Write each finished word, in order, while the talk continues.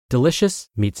Delicious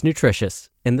meets nutritious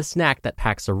in the snack that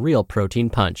packs a real protein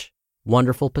punch.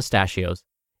 Wonderful Pistachios.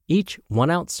 Each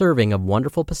 1-ounce serving of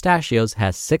Wonderful Pistachios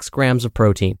has 6 grams of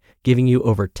protein, giving you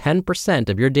over 10%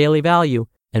 of your daily value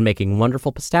and making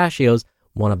Wonderful Pistachios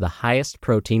one of the highest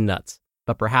protein nuts.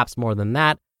 But perhaps more than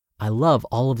that, I love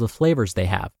all of the flavors they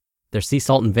have. Their sea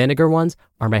salt and vinegar ones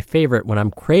are my favorite when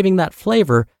I'm craving that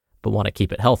flavor but want to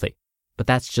keep it healthy. But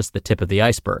that's just the tip of the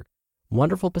iceberg.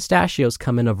 Wonderful Pistachios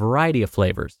come in a variety of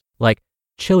flavors, like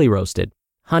chili roasted,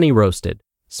 honey roasted,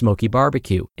 smoky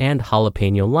barbecue, and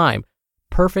jalapeno lime,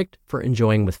 perfect for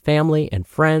enjoying with family and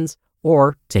friends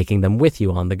or taking them with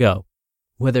you on the go.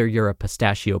 Whether you're a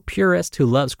pistachio purist who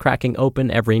loves cracking open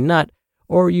every nut,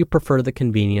 or you prefer the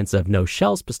convenience of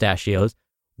no-shells pistachios,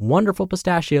 Wonderful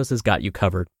Pistachios has got you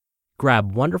covered.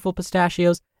 Grab Wonderful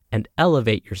Pistachios and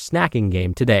elevate your snacking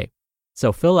game today.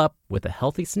 So fill up with a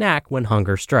healthy snack when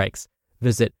hunger strikes.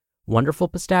 Visit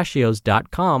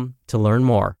wonderfulpistachios.com to learn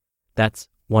more. That's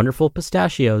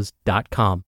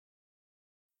wonderfulpistachios.com.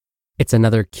 It's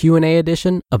another Q&A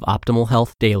edition of Optimal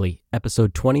Health Daily,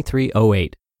 episode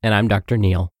 2308, and I'm Dr.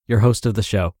 Neil, your host of the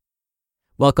show.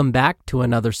 Welcome back to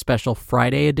another special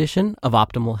Friday edition of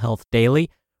Optimal Health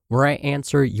Daily, where I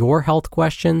answer your health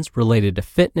questions related to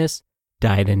fitness,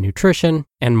 diet and nutrition,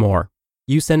 and more.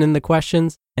 You send in the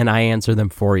questions, and I answer them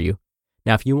for you.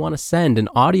 Now, if you want to send an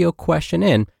audio question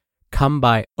in, come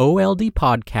by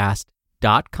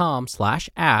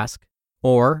oldpodcast.com/ask,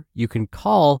 or you can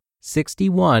call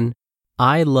 61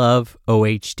 I love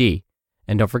OHD.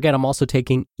 And don't forget, I'm also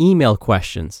taking email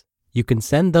questions. You can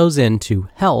send those in to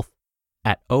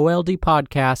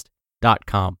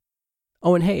health@oldpodcast.com.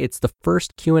 Oh, and hey, it's the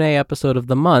first Q&A episode of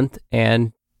the month,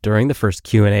 and during the first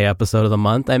Q&A episode of the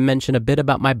month, I mention a bit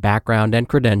about my background and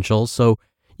credentials so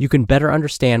you can better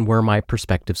understand where my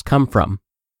perspectives come from.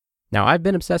 Now, I've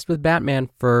been obsessed with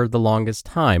Batman for the longest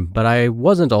time, but I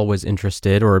wasn't always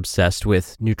interested or obsessed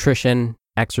with nutrition,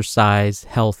 exercise,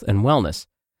 health, and wellness.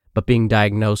 But being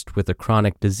diagnosed with a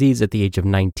chronic disease at the age of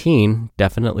 19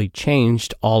 definitely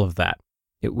changed all of that.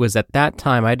 It was at that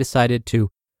time I decided to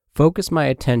focus my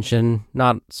attention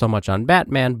not so much on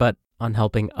Batman, but on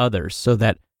helping others so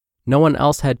that no one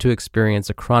else had to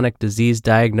experience a chronic disease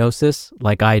diagnosis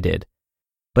like I did.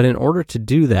 But in order to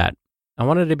do that, I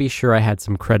wanted to be sure I had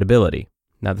some credibility.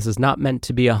 Now, this is not meant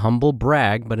to be a humble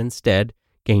brag, but instead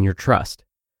gain your trust.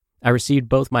 I received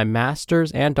both my master's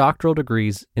and doctoral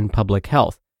degrees in public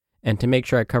health, and to make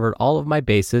sure I covered all of my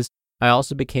bases, I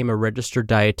also became a registered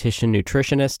dietitian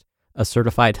nutritionist, a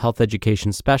certified health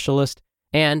education specialist,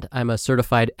 and I'm a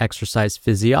certified exercise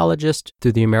physiologist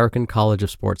through the American College of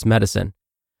Sports Medicine.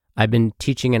 I've been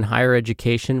teaching in higher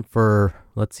education for,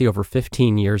 over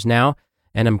 15 years now,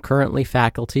 and I'm currently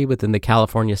faculty within the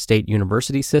California State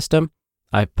University system.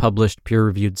 I've published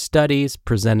peer-reviewed studies,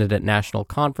 presented at national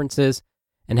conferences,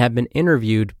 and have been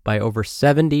interviewed by over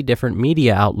 70 different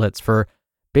media outlets for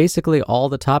basically all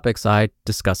the topics I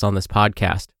discuss on this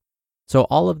podcast. So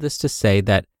all of this to say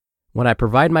that when I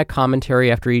provide my commentary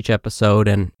after each episode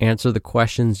and answer the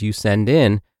questions you send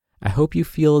in, I hope you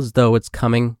feel as though it's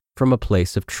coming from a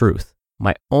place of truth.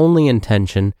 My only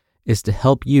intention is to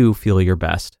help you feel your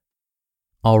best.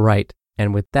 All right,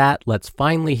 and with that, let's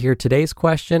finally hear today's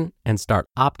question and start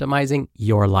optimizing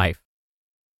your life.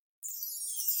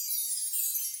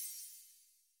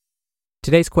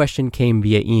 Today's question came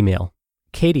via email.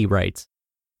 Katie writes,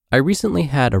 I recently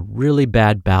had a really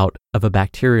bad bout of a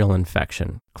bacterial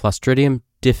infection, Clostridium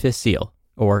difficile,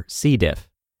 or C. diff,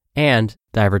 and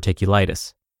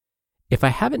diverticulitis. If I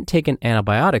haven't taken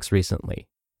antibiotics recently,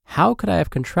 how could I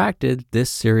have contracted this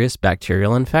serious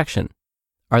bacterial infection?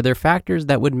 Are there factors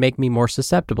that would make me more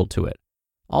susceptible to it?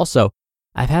 Also,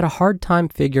 I've had a hard time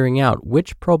figuring out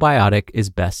which probiotic is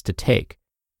best to take.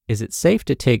 Is it safe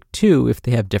to take two if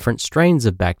they have different strains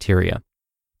of bacteria?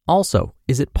 Also,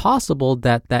 is it possible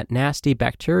that that nasty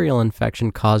bacterial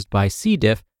infection caused by C.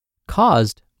 diff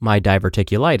caused my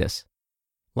diverticulitis?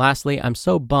 Lastly, I'm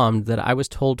so bummed that I was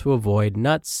told to avoid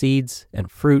nuts, seeds, and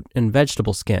fruit and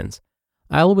vegetable skins.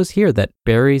 I always hear that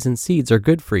berries and seeds are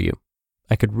good for you.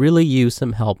 I could really use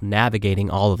some help navigating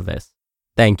all of this.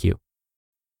 Thank you.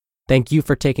 Thank you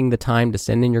for taking the time to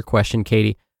send in your question,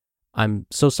 Katie. I'm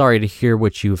so sorry to hear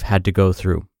what you've had to go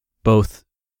through. Both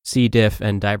C. diff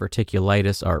and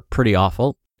diverticulitis are pretty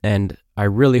awful, and I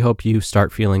really hope you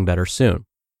start feeling better soon.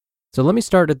 So let me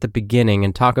start at the beginning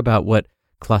and talk about what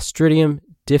Clostridium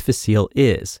difficile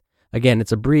is. Again,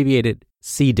 it's abbreviated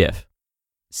C. diff.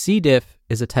 C. diff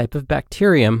is a type of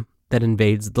bacterium that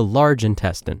invades the large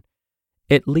intestine.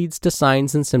 It leads to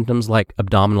signs and symptoms like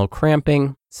abdominal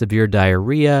cramping, severe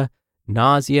diarrhea,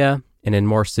 nausea, and in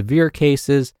more severe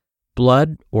cases,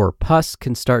 blood or pus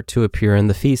can start to appear in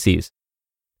the feces.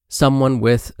 Someone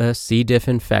with a C. diff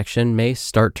infection may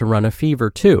start to run a fever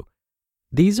too.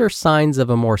 These are signs of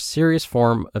a more serious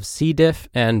form of C. diff,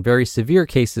 and very severe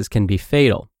cases can be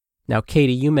fatal. Now,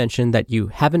 Katie, you mentioned that you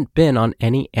haven't been on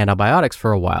any antibiotics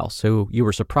for a while, so you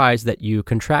were surprised that you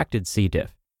contracted C.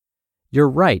 diff. You're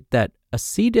right that a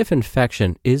C. diff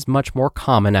infection is much more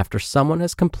common after someone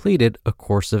has completed a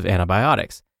course of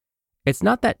antibiotics. It's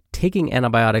not that taking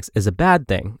antibiotics is a bad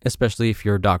thing, especially if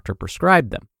your doctor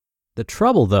prescribed them. The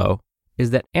trouble, though,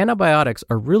 is that antibiotics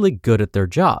are really good at their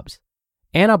jobs.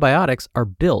 Antibiotics are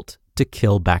built to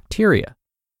kill bacteria.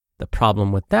 The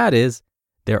problem with that is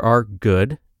there are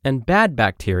good and bad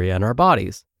bacteria in our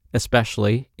bodies,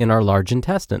 especially in our large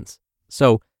intestines.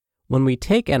 So when we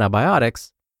take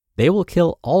antibiotics, they will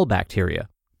kill all bacteria,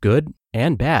 good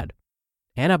and bad.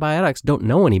 Antibiotics don't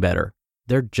know any better.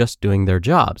 They're just doing their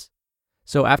jobs.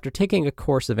 So after taking a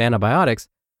course of antibiotics,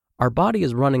 our body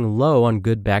is running low on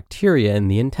good bacteria in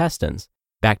the intestines,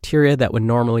 bacteria that would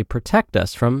normally protect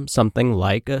us from something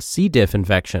like a C. diff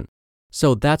infection.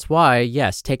 So that's why,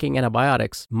 yes, taking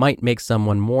antibiotics might make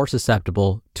someone more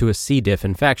susceptible to a C. diff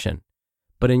infection.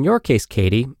 But in your case,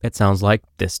 Katie, it sounds like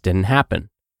this didn't happen.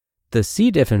 The C.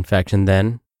 diff infection,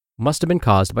 then, must have been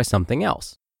caused by something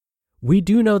else. We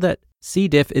do know that C.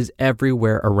 diff is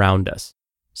everywhere around us.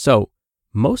 So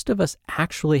most of us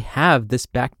actually have this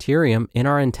bacterium in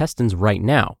our intestines right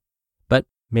now. But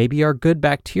maybe our good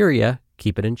bacteria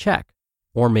keep it in check.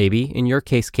 Or maybe, in your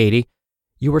case, Katie,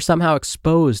 you were somehow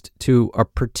exposed to a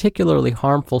particularly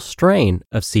harmful strain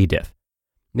of C. diff.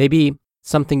 Maybe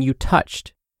something you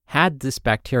touched had this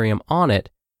bacterium on it,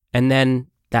 and then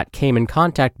that came in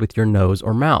contact with your nose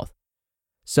or mouth.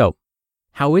 So,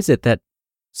 how is it that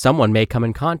someone may come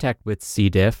in contact with C.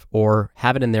 diff or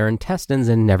have it in their intestines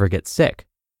and never get sick?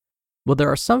 Well,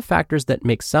 there are some factors that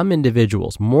make some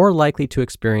individuals more likely to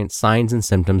experience signs and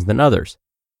symptoms than others.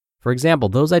 For example,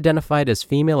 those identified as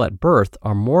female at birth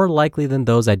are more likely than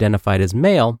those identified as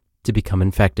male to become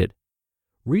infected.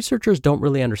 Researchers don't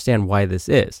really understand why this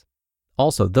is.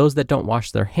 Also, those that don't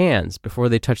wash their hands before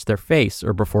they touch their face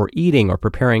or before eating or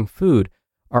preparing food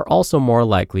are also more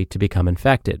likely to become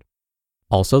infected.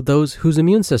 Also, those whose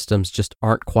immune systems just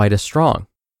aren't quite as strong.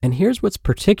 And here's what's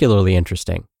particularly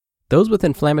interesting. Those with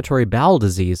inflammatory bowel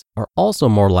disease are also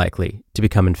more likely to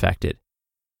become infected.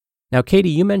 Now, Katie,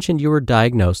 you mentioned you were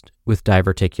diagnosed with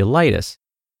diverticulitis.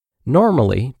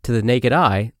 Normally, to the naked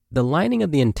eye, the lining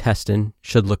of the intestine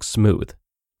should look smooth.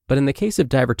 But in the case of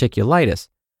diverticulitis,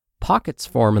 pockets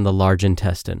form in the large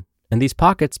intestine, and these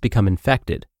pockets become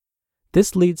infected.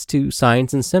 This leads to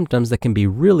signs and symptoms that can be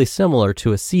really similar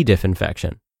to a C. diff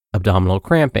infection: abdominal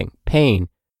cramping, pain,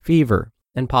 fever,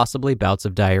 and possibly bouts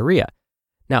of diarrhea.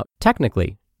 Now,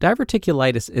 technically,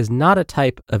 diverticulitis is not a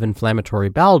type of inflammatory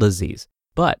bowel disease,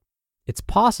 but it's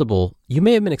possible you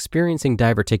may have been experiencing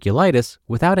diverticulitis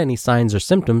without any signs or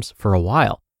symptoms for a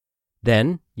while.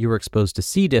 Then, you were exposed to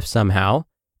C. diff somehow,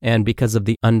 and because of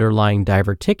the underlying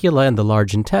diverticula in the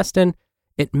large intestine,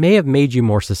 it may have made you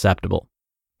more susceptible.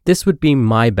 This would be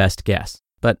my best guess,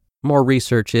 but more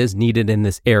research is needed in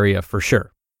this area for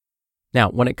sure. Now,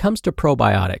 when it comes to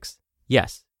probiotics,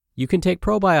 yes, you can take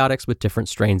probiotics with different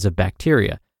strains of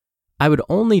bacteria. I would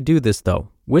only do this, though,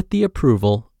 with the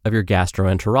approval of your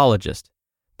gastroenterologist.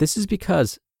 This is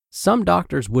because some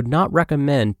doctors would not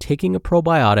recommend taking a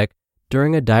probiotic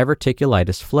during a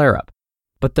diverticulitis flare-up.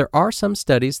 But there are some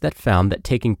studies that found that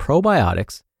taking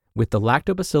probiotics with the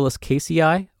Lactobacillus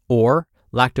casei or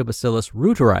Lactobacillus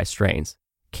reuteri strains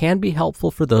can be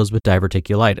helpful for those with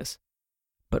diverticulitis.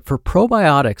 But for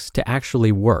probiotics to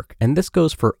actually work, and this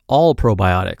goes for all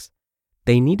probiotics,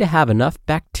 they need to have enough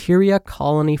bacteria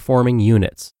colony forming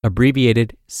units,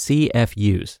 abbreviated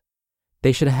CFUs.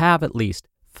 They should have at least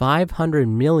 500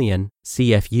 million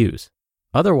CFUs.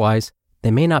 Otherwise,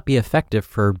 they may not be effective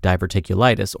for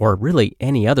diverticulitis or really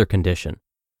any other condition.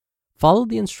 Follow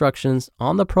the instructions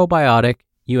on the probiotic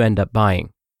you end up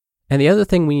buying. And the other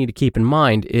thing we need to keep in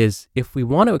mind is if we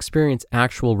want to experience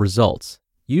actual results,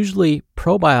 usually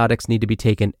probiotics need to be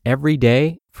taken every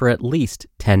day for at least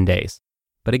 10 days.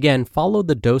 But again, follow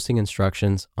the dosing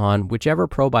instructions on whichever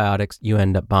probiotics you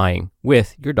end up buying,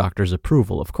 with your doctor's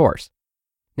approval, of course.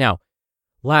 Now,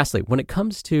 lastly, when it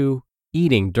comes to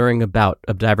eating during a bout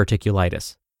of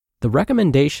diverticulitis, the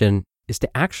recommendation is to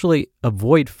actually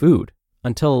avoid food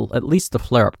until at least the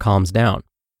flare-up calms down.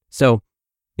 So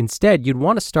instead, you'd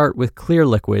want to start with clear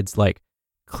liquids like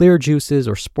clear juices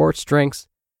or sports drinks.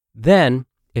 Then,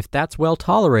 if that's well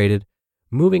tolerated,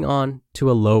 moving on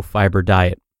to a low-fiber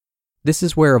diet. This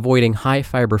is where avoiding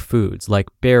high-fiber foods like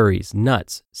berries,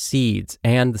 nuts, seeds,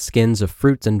 and the skins of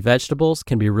fruits and vegetables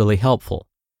can be really helpful.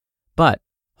 But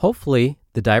hopefully,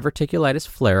 the diverticulitis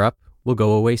flare-up will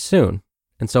go away soon.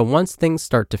 And so once things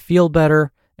start to feel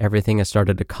better, everything has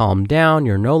started to calm down,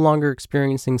 you're no longer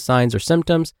experiencing signs or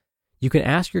symptoms, you can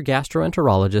ask your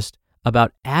gastroenterologist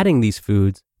about adding these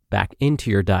foods back into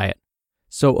your diet.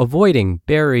 So avoiding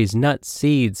berries, nuts,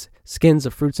 seeds, skins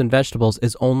of fruits and vegetables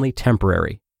is only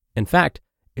temporary. In fact,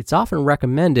 it's often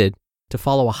recommended to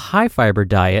follow a high-fiber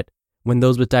diet when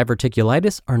those with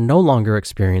diverticulitis are no longer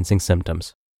experiencing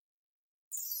symptoms.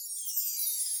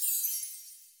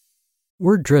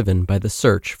 We're driven by the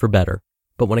search for better,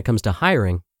 but when it comes to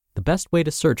hiring, the best way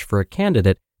to search for a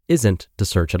candidate isn't to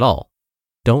search at all.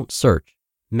 Don't search,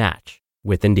 match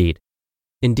with Indeed.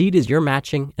 Indeed is your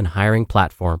matching and hiring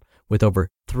platform with over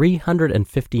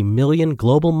 350 million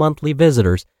global monthly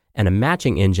visitors and a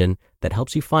matching engine that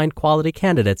helps you find quality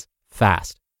candidates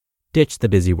fast. Ditch the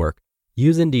busy work.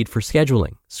 Use Indeed for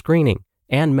scheduling, screening,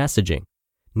 and messaging.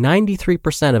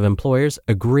 93% of employers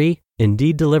agree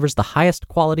Indeed delivers the highest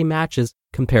quality matches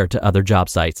compared to other job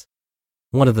sites.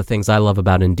 One of the things I love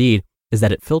about Indeed is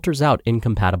that it filters out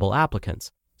incompatible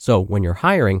applicants. So when you're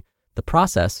hiring, the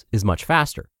process is much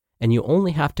faster, and you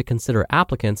only have to consider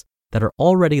applicants that are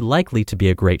already likely to be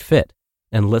a great fit.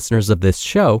 And listeners of this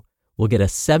show will get a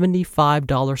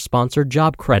 $75 sponsored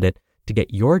job credit to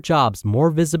get your jobs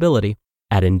more visibility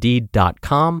at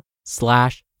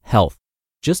Indeed.com/health.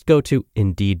 Just go to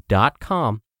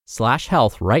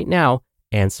Indeed.com/health right now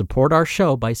and support our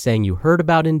show by saying you heard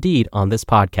about Indeed on this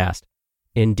podcast.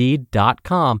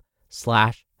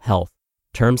 Indeed.com/health.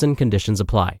 Terms and conditions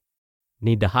apply.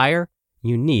 Need to hire?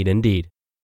 You need Indeed.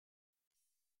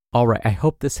 All right, I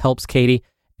hope this helps, Katie,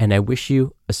 and I wish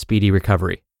you a speedy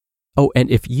recovery. Oh, and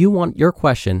if you want your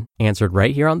question answered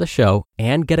right here on the show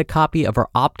and get a copy of our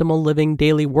Optimal Living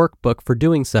Daily Workbook for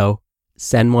doing so,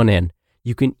 send one in.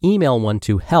 You can email one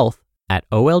to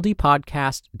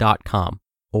health@oldpodcast.com.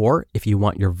 Or if you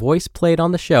want your voice played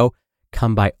on the show,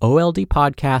 come by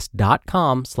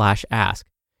oldpodcast.com/ask.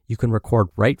 You can record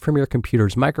right from your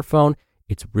computer's microphone.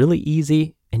 It's really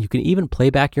easy, and you can even play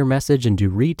back your message and do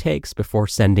retakes before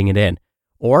sending it in.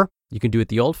 Or you can do it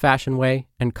the old-fashioned way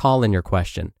and call in your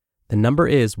question. The number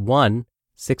is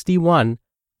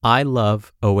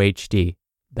 1-61-I-LOVE-OHD.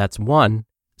 That's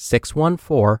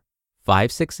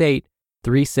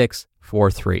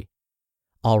 1-614-568-3643.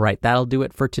 All right, that'll do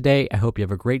it for today. I hope you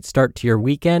have a great start to your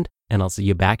weekend, and I'll see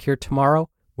you back here tomorrow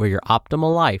where your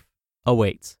optimal life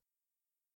awaits.